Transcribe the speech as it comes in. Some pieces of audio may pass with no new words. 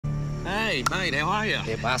Hey, mate, how are you?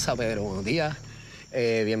 ¿Qué pasa, Pedro? Buenos días.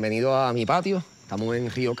 Bienvenido a mi patio. Estamos en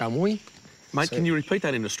Río Camuy. Mate, can you repeat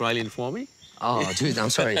that in Australian for me? Oh, dude, I'm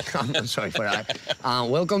sorry. I'm sorry for that.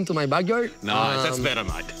 Welcome to my backyard. No, that's better,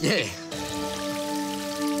 mate. Yeah.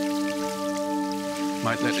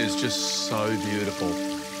 Mate, that is just so beautiful.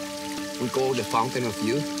 We call the fountain of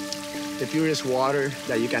youth. The purest water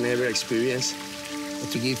that you can ever experience.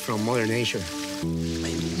 It's a gift from Mother Nature. I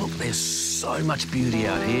mean, look, there's so much beauty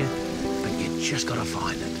out here, but you just got to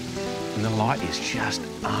find it. And the light is just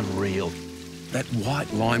unreal. That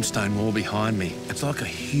white limestone wall behind me, it's like a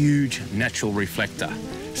huge natural reflector.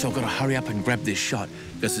 So I've got to hurry up and grab this shot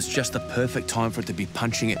because it's just the perfect time for it to be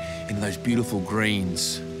punching it into those beautiful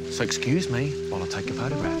greens. So excuse me while I take a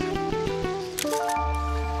photograph.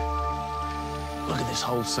 Look at this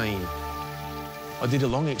whole scene. I did a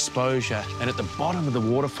long exposure, and at the bottom of the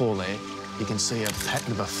waterfall there, you can see a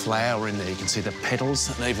pattern of a flower in there. You can see the petals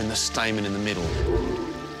and even the stamen in the middle.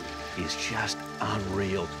 It's just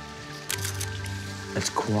unreal.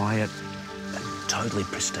 It's quiet and totally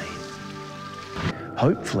pristine.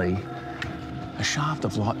 Hopefully, a shaft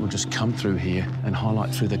of light will just come through here and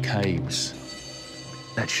highlight through the caves.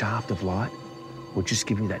 That shaft of light will just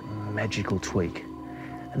give me that magical tweak.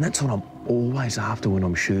 And that's what I'm always after when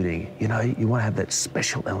I'm shooting. You know, you want to have that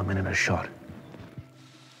special element in a shot.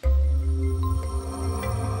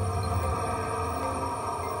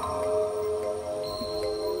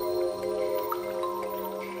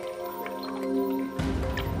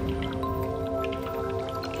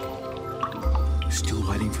 Still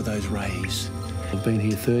waiting for those rays. I've been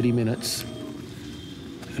here 30 minutes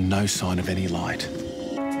and no sign of any light.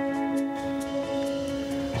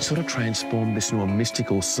 It sort of transformed this into a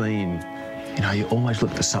mystical scene. You know, you always look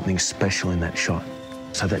for something special in that shot.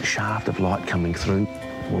 So that shaft of light coming through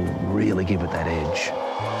will really give it that edge.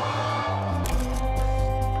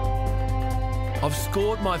 I've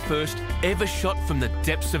scored my first ever shot from the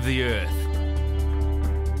depths of the earth.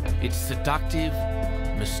 It's seductive,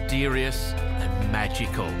 mysterious, and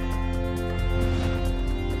magical.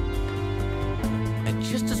 And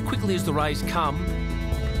just as quickly as the rays come,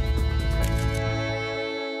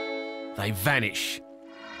 they vanish.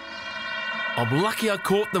 I'm lucky I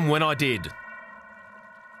caught them when I did.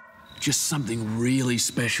 Just something really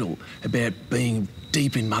special about being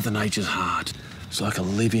deep in Mother Nature's heart. It's like a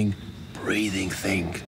living, breathing thing.